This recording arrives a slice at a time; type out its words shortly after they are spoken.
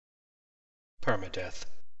Permadeath.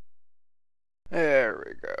 There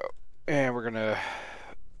we go. And we're gonna...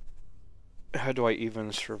 How do I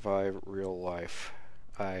even survive real life?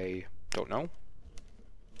 I don't know.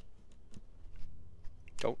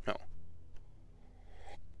 Don't know.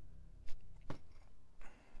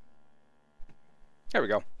 There we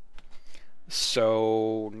go.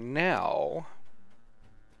 So now...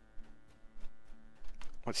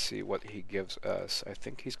 Let's see what he gives us. I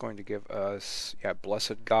think he's going to give us, yeah,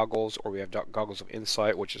 Blessed Goggles, or we have Goggles of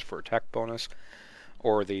Insight, which is for attack bonus,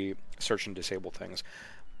 or the Search and Disable things.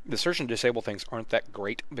 The Search and Disable things aren't that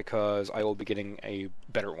great because I will be getting a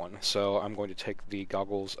better one. So I'm going to take the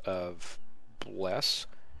Goggles of Bless,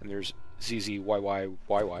 and there's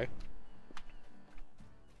ZZYYYY.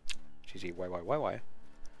 ZZYYYY.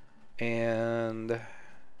 And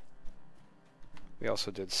we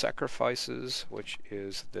also did Sacrifices, which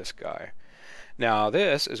is this guy. Now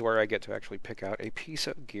this is where I get to actually pick out a piece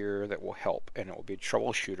of gear that will help, and it will be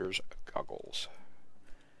Troubleshooter's Goggles.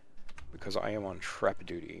 Because I am on trap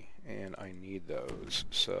duty, and I need those.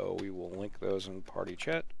 So we will link those in party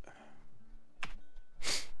chat.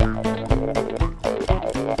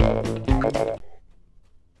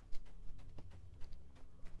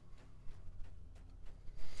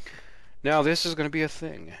 Now this is going to be a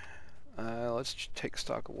thing. Let's take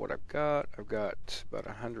stock of what I've got. I've got about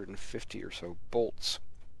 150 or so bolts.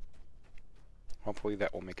 Hopefully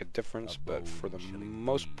that will make a difference, but for the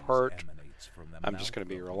most part, I'm just going to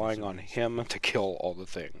be relying on him to kill all the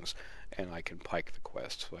things. And I can pike the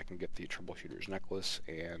quest, so I can get the Troubleshooter's Necklace,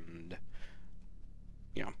 and...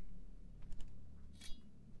 yeah.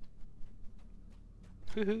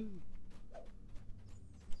 Woohoo!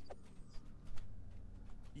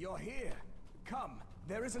 You're here. Come.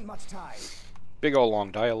 There isn't much time. Big old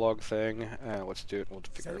long dialogue thing. Let's do it. We'll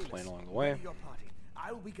figure a plan along the way. Your party.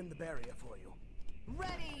 I'll weaken the barrier for you.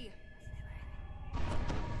 Ready.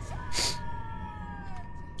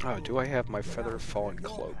 Oh, do I have my feather fallen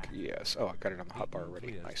cloak? Yes. Oh, I got it on the hotbar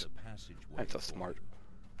already. Nice. I'm so smart.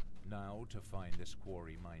 Now to find this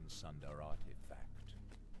quarry mine sunder artifact.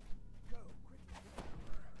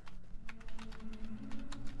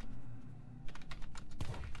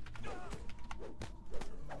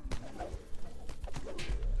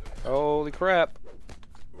 Holy crap.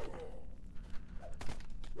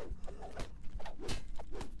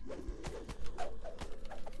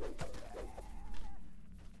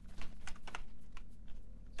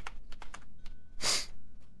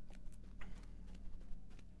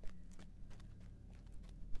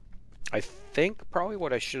 I think probably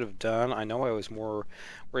what I should have done, I know I was more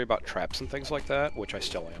worried about traps and things like that, which I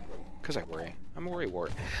still am, because I worry. I'm a worry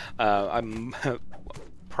wart. I'm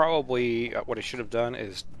probably what I should have done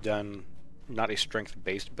is done not a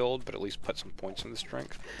strength-based build, but at least put some points in the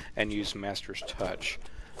strength and use Master's Touch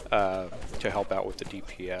to help out with the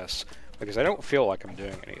DPS, because I don't feel like I'm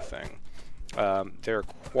doing anything. There are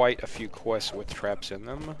quite a few quests with traps in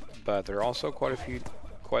them, but there are also quite a few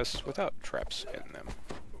quests without traps in them.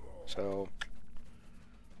 So,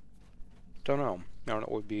 don't know. I don't know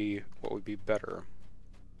what would be better.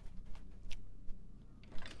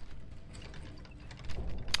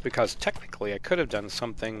 Because technically I could have done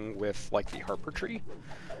something with like the Harper tree.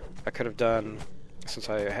 I could have done, since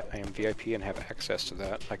I am VIP and have access to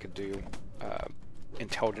that, I could do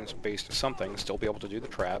intelligence based something, still be able to do the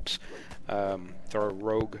traps, throw a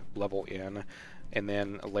rogue level in, and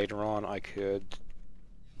then later on I could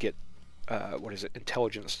get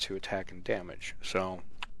intelligence to attack and damage. So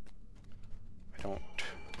I don't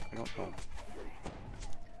know.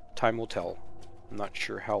 Time will tell. I'm not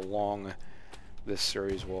sure how long this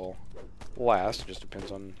series will last. It just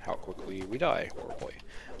depends on how quickly we die horribly.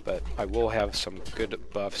 But I will have some good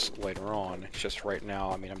buffs later on. It's just right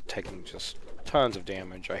now, I mean, I'm taking just tons of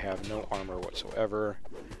damage. I have no armor whatsoever.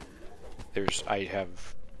 I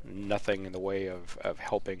have nothing in the way of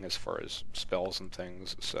helping as far as spells and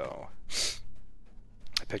things, so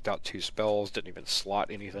I picked out 2 spells, didn't even slot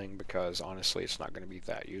anything because honestly it's not going to be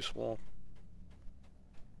that useful.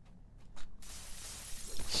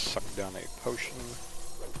 Suck down a potion.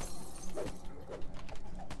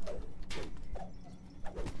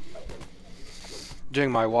 Doing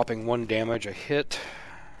my whopping 1 damage a hit.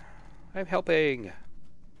 I'm helping!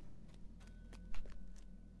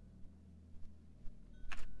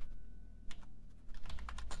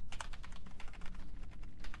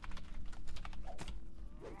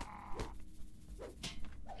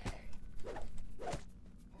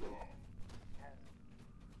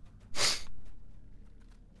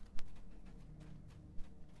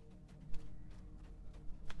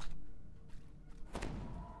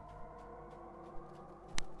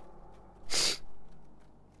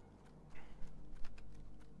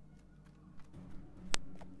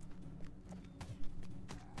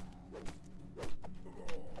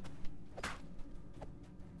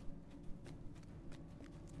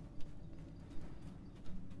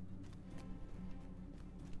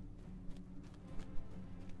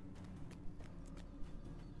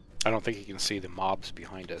 I don't think you can see the mobs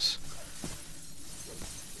behind us.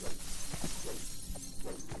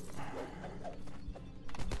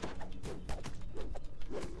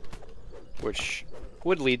 Which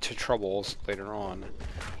would lead to troubles later on,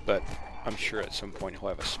 but I'm sure at some point he'll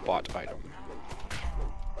have a spot item.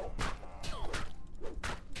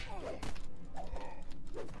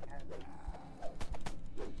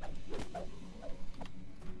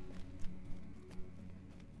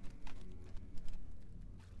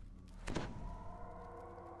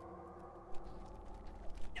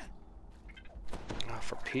 Oh,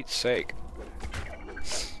 for Pete's sake.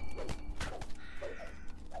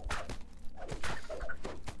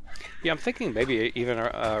 Yeah, I'm thinking maybe even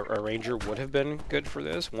a ranger would have been good for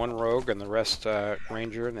this. One rogue and the rest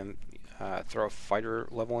ranger, and then throw a fighter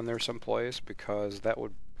level in there someplace, because that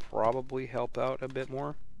would probably help out a bit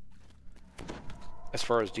more as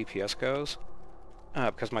far as DPS goes.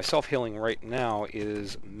 Because my self-healing right now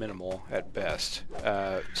is minimal at best.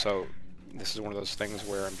 So this is one of those things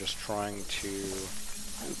where I'm just trying to...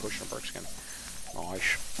 Ooh, push on bark skin.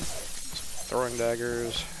 Nice. Throwing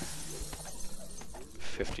daggers.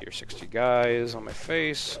 50 or 60 guys on my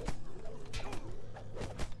face.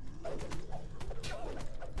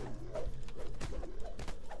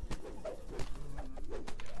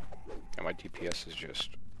 And my DPS is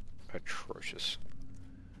just atrocious.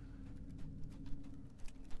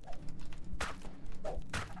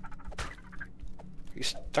 He's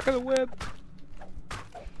stuck in the web.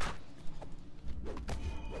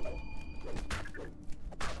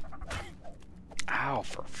 Ow,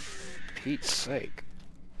 for Pete's sake.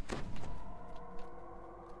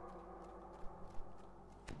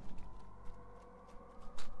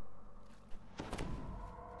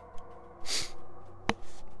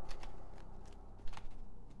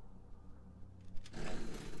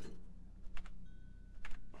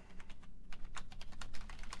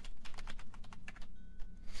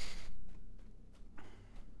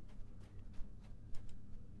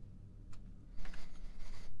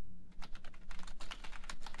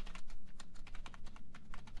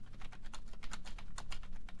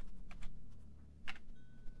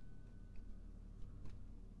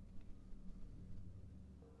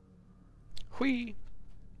 Whee!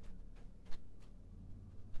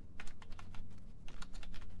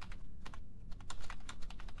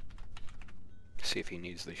 See if he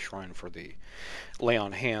needs the shrine for the lay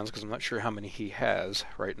on hands, because I'm not sure how many he has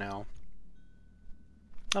right now.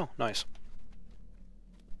 Oh, nice.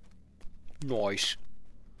 Nice.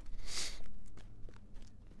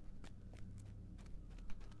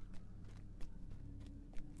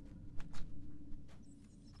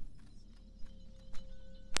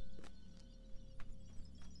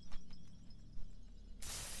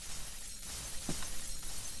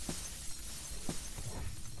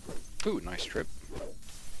 Ooh, nice trip.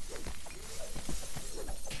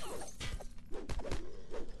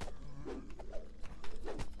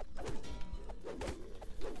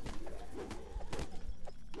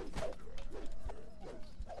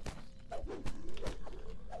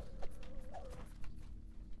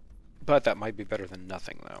 But that might be better than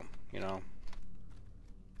nothing, though, you know?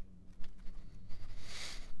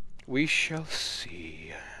 We shall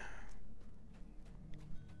see.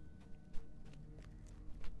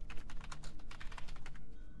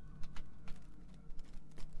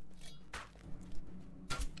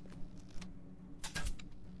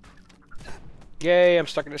 Yay, I'm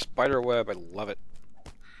stuck in a spider web. I love it.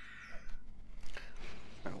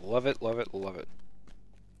 I love it, love it, love it.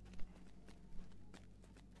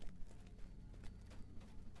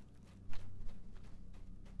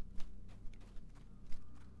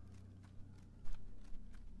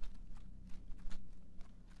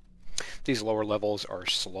 These lower levels are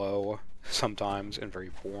slow sometimes and very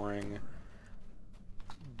boring,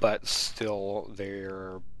 but still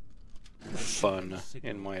they're fun,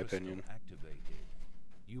 in my opinion. Activated.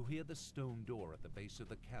 You hear the stone door at the base of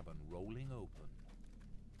the cavern rolling open.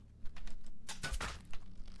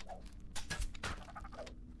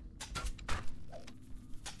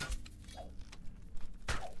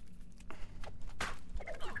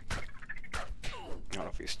 I don't know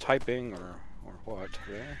if he's typing or what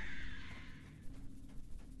there.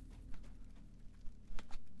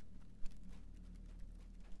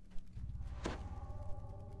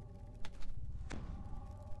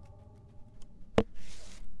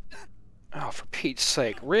 Oh, for Pete's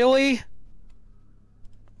sake, really?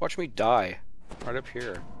 Watch me die. Right up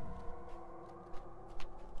here.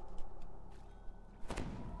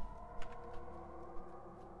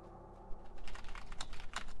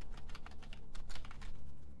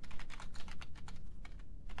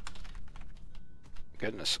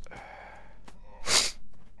 Goodness.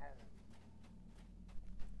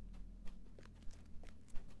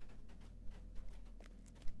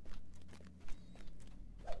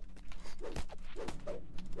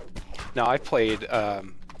 Now I played,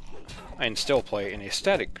 and still play in a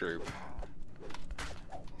static group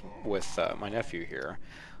with my nephew here,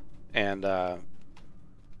 and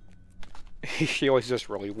he always does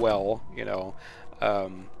really well, you know,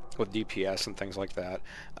 with DPS and things like that.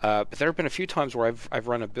 But there have been a few times where I've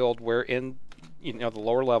run a build where in, you know, the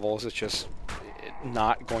lower levels it's just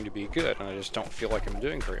not going to be good, and I just don't feel like I'm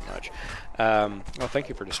doing very much. Well, thank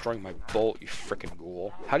you for destroying my bolt, you frickin'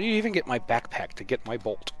 ghoul. How do you even get my backpack to get my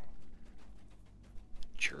bolt?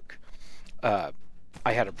 Jerk. I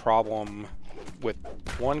had a problem with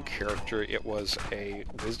one character. It was a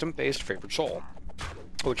wisdom-based favored soul,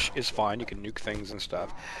 which is fine, you can nuke things and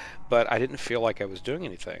stuff, but I didn't feel like I was doing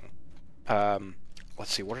anything.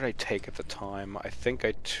 Let's see, what did I take at the time? I think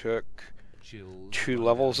I took 2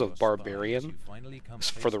 levels of Barbarian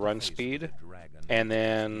for the run speed, and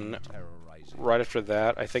then right after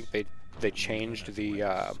that, I think they changed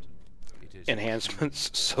the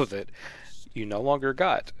enhancements so that you no longer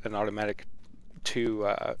got an automatic you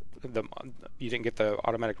didn't get the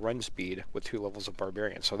automatic run speed with 2 levels of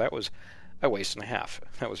Barbarian, so that was a waste and a half.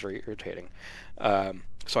 That was very irritating.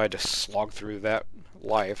 So I had to slog through that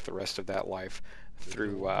life, the rest of that life,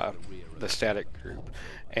 through the static group,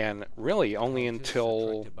 and really only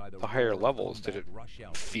until the higher levels did it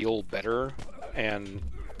feel better. And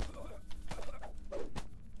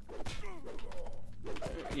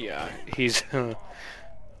yeah, he's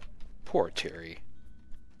poor Terry.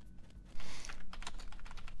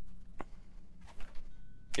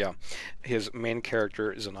 Yeah, his main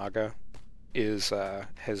character Zanaga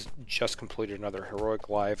has just completed another heroic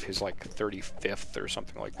life, his like 35th or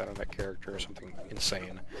something like that on that character, or something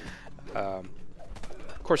insane. Of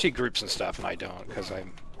course he groups and stuff, and I don't, because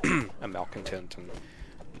I'm a malcontent and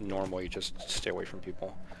normally just stay away from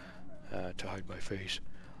people to hide my face.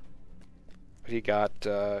 But he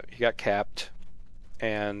got capped,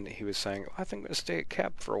 and he was saying, I think I'm going to stay at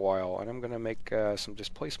cap for a while, and I'm going to make some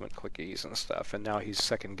displacement clickies and stuff, and now he's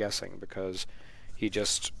second guessing because he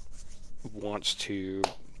just wants to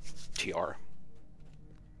TR.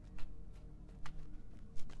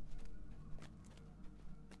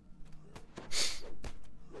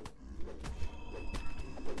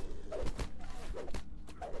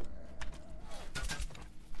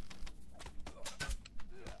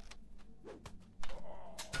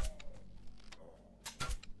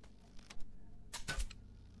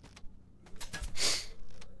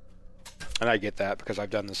 And I get that because I've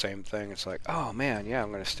done the same thing. It's like, oh man, yeah,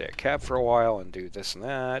 I'm going to stay at cap for a while and do this and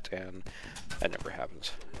that, and that never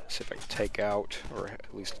happens. See if I can take out, or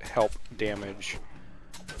at least help damage,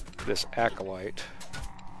 this acolyte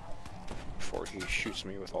before he shoots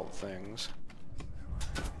me with all the things.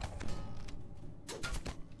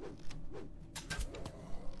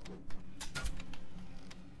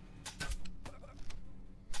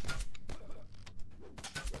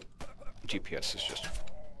 GPS is just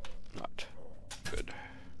not good.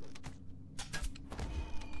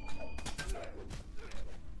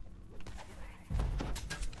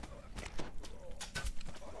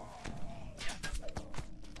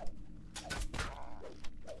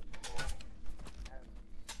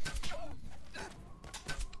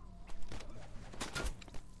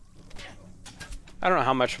 I don't know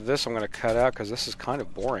how much of this I'm going to cut out, because this is kind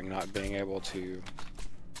of boring not being able to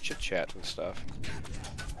chit-chat and stuff.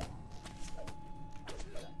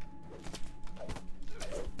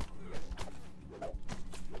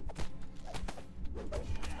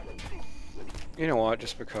 You know what,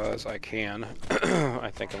 just because I can, I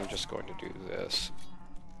think I'm just going to do this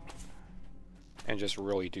and just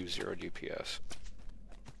really do 0 DPS.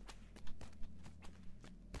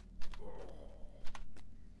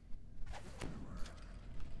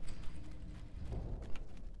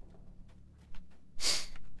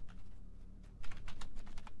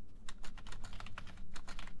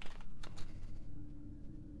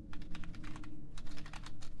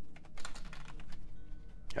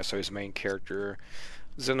 Yeah, so his main character,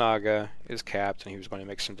 Zanaga, is capped, and he was going to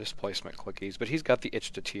make some displacement clickies, but he's got the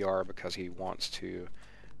itch to TR because he wants to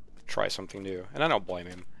try something new, and I don't blame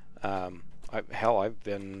him. Hell, I've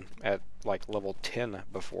been at like level 10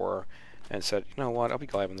 before and said, you know what, I'll be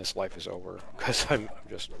glad when this life is over, because I'm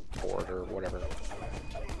just bored or whatever.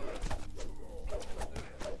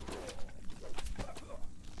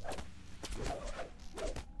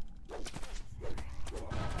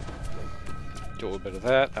 Do a little bit of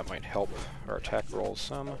that. That might help our attack rolls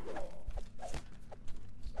some.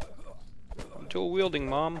 I'm dual wielding,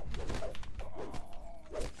 Mom.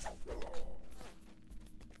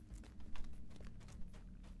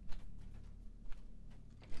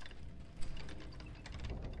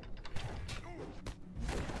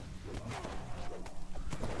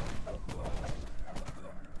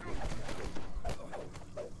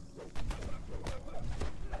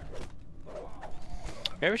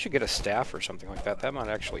 Maybe I should get a staff or something like that. That might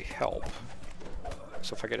actually help.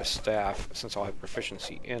 So if I get a staff, since I'll have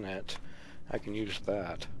proficiency in it, I can use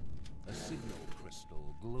that. A signal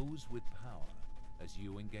crystal glows with power as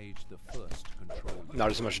you engage the first control.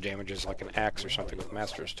 Not as much damage as like an axe or something with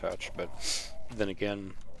Master's Touch, but then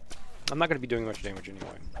again, I'm not going to be doing much damage anyway.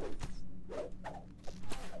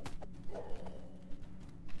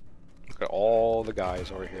 Look at all the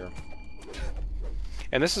guys over here.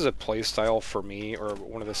 And this is a playstyle for me, or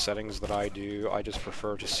one of the settings that I do. I just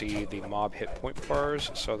prefer to see the mob hit point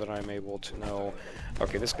bars so that I'm able to know,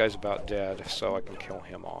 okay, this guy's about dead, so I can kill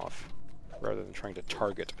him off, rather than trying to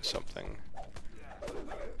target something.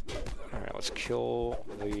 Alright, let's kill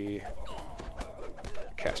the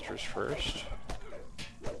casters first.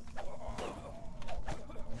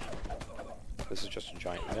 This is just a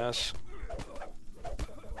giant mess.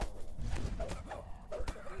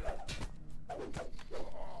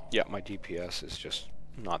 Yeah, my DPS is just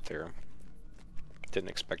not there. Didn't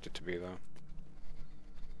expect it to be, though.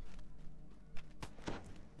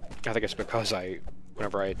 I think it's because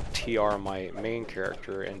whenever I TR my main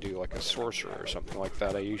character and do like a sorcerer or something like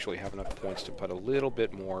that, I usually have enough points to put a little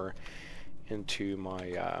bit more into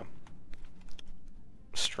my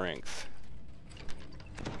strength.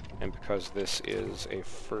 And because this is a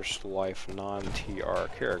first life non-TR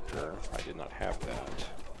character, I did not have that.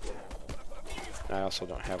 And I also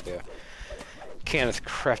don't have the Kenneth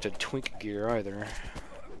crafted twink gear either.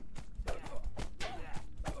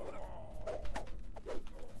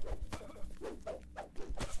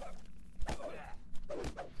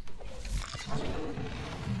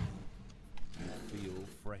 Feel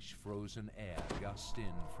fresh frozen air gust in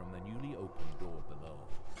from the newly opened door below.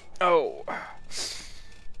 Oh!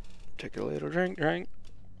 Take a little drink.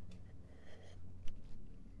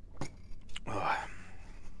 Oh.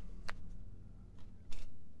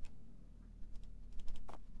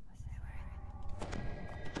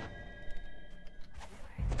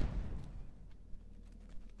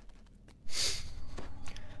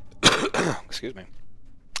 Excuse me.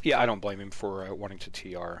 Yeah, I don't blame him for wanting to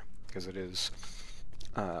TR, because it is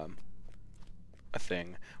a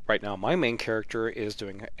thing. Right now, my main character is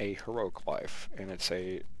doing a heroic life, and it's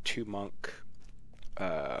a two monk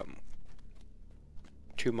and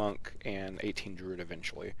 18 druid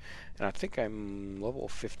eventually. And I think I'm level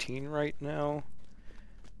 15 right now.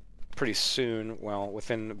 Pretty soon, well,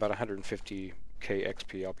 within about 150k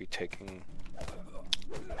XP, I'll be taking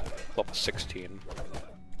level 16.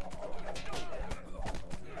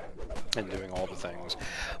 And doing all the things.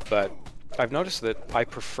 But I've noticed that I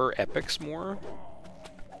prefer epics more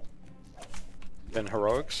than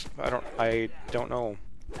heroics. I don't know.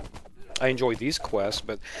 I enjoy these quests,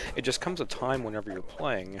 but it just comes a time whenever you're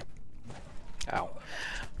playing. Ow.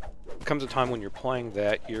 Comes a time when you're playing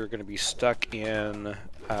that you're going to be stuck in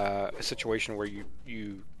a situation where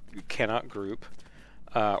you cannot group,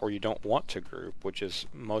 or you don't want to group, which is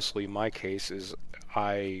mostly my case. Is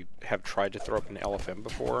I have tried to throw up an LFM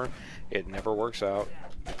before. It never works out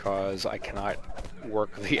because I cannot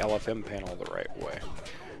work the LFM panel the right way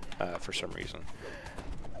for some reason.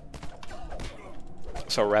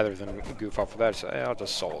 So rather than goof off with that, I'll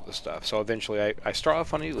just solo this stuff. So eventually I start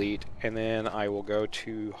off on Elite, and then I will go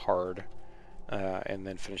to Hard, and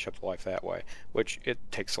then finish up the life that way, which it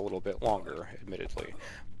takes a little bit longer, admittedly.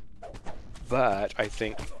 But I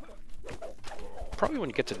think probably when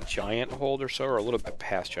you get to Giant Hold or so, or a little bit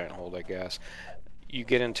past Giant Hold, I guess, you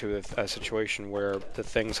get into a situation where the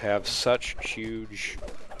things have such huge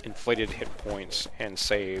inflated hit points and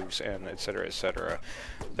saves and etc.,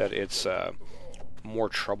 that it's more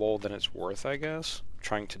trouble than it's worth, I guess,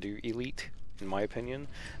 trying to do Elite, in my opinion.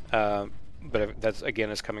 But that's,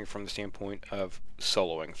 again, is coming from the standpoint of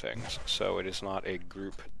soloing things, so it is not a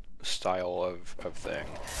group style of thing.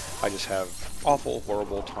 I just have awful,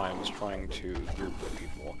 horrible times trying to group with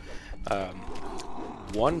people.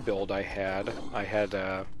 One build I had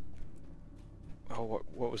oh,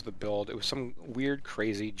 what was the build? It was some weird,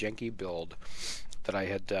 crazy, janky build that I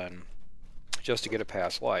had done just to get a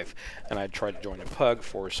past life, and I tried to join a pug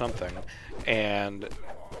for something, and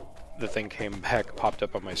the thing came back, popped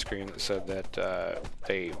up on my screen that said that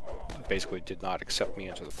they basically did not accept me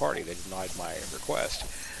into the party. They denied my request.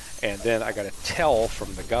 And then I got a tell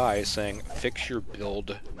from the guy saying, "Fix your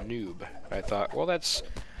build, noob." And I thought, well, that's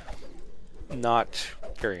not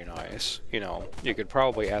very nice. You know, you could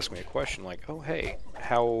probably ask me a question like, "Oh, hey,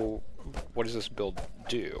 what does this build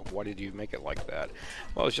do? Why did you make it like that?"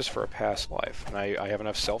 Well, it's just for a past life, and I have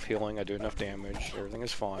enough self-healing, I do enough damage, everything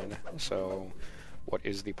is fine, so what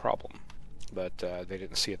is the problem? but they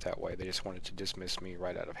didn't see it that way. They just wanted to dismiss me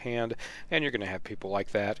right out of hand, and you're going to have people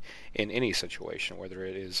like that in any situation, whether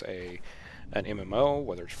it is an MMO,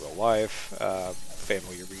 whether it's real life,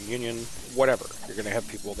 family reunion, whatever. You're going to have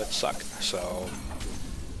people that suck. So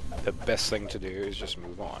the best thing to do is just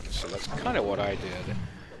move on. So that's kind of what I did.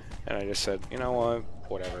 And I just said, you know what,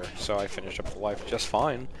 whatever. So I finished up the life just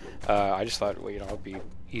fine. I just thought, well, you know, it'd be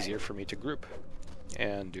easier for me to group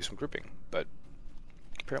and do some grouping. But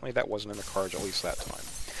apparently that wasn't in the cards, at least that time.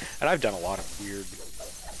 And I've done a lot of weird,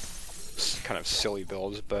 kind of silly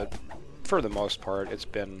builds, but for the most part, it's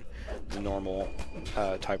been the normal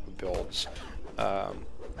type of builds. I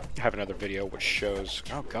have another video which shows,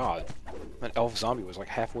 oh god, that elf zombie was like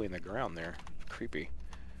halfway in the ground there. Creepy.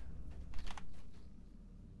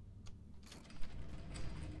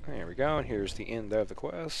 There we go, and here's the end of the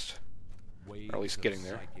quest. Or at least getting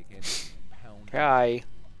there. Hi.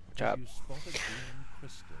 Good job.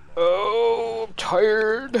 Oh, I'm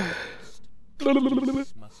tired.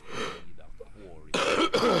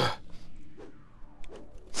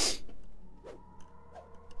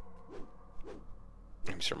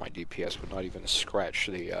 I'm sure my DPS would not even scratch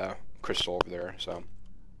the crystal over there, so.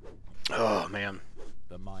 Oh, man.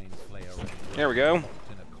 There we go.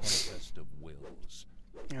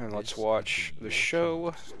 And let's watch the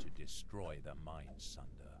show. To destroy the Mind Sunder.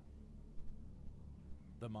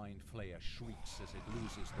 The Mind Flayer shrieks as it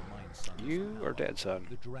loses the Mind Sunder's You power. are dead, son.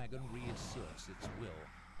 The dragon reasserts its will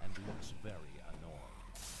and looks very annoyed.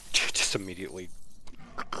 Just immediately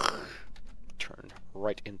turn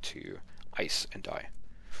right into ice and die.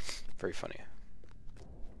 Very funny.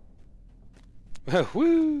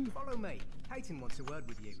 Woo! Follow me. Hayton wants a word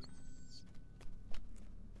with you.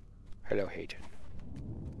 Hello, Hayton.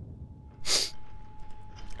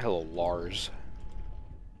 Hello, Lars.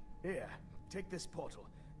 Here, take this portal,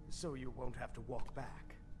 so you won't have to walk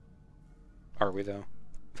back. Are we, though?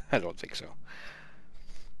 I don't think so.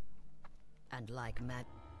 And like mad.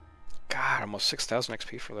 God, almost 6,000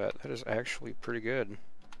 XP for that. That is actually pretty good.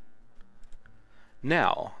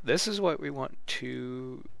 Now, this is what we want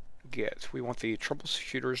to get. We want the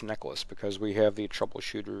Troubleshooter's Necklace, because we have the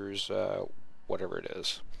Troubleshooter's, whatever it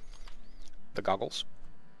is. The goggles.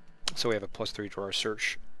 So we have a +3 to our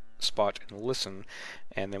search, spot, and listen.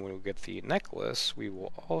 And then when we get the necklace, we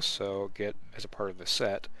will also get, as a part of the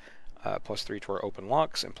set, +3 to our open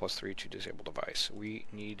locks and +3 to disable device. We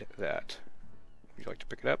need that. Would you like to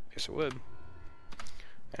pick it up? Yes, I would.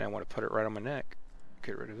 And I want to put it right on my neck.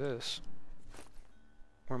 Get rid of this.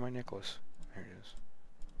 Where's my necklace? There it is.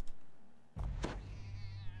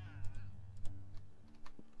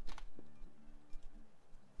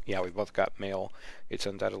 Yeah, we both got mail. It's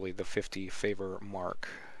undoubtedly the 50 favor mark.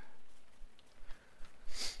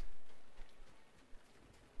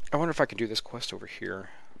 I wonder if I can do this quest over here.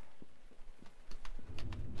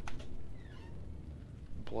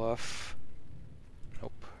 Bluff.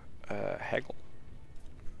 Nope. Haggle.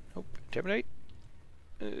 Nope. Intimidate.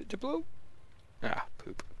 Diplo. Ah,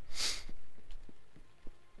 poop.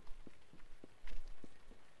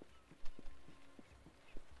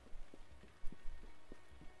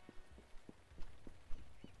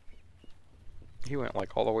 He went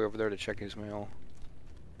like all the way over there to check his mail.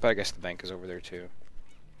 But I guess the bank is over there too.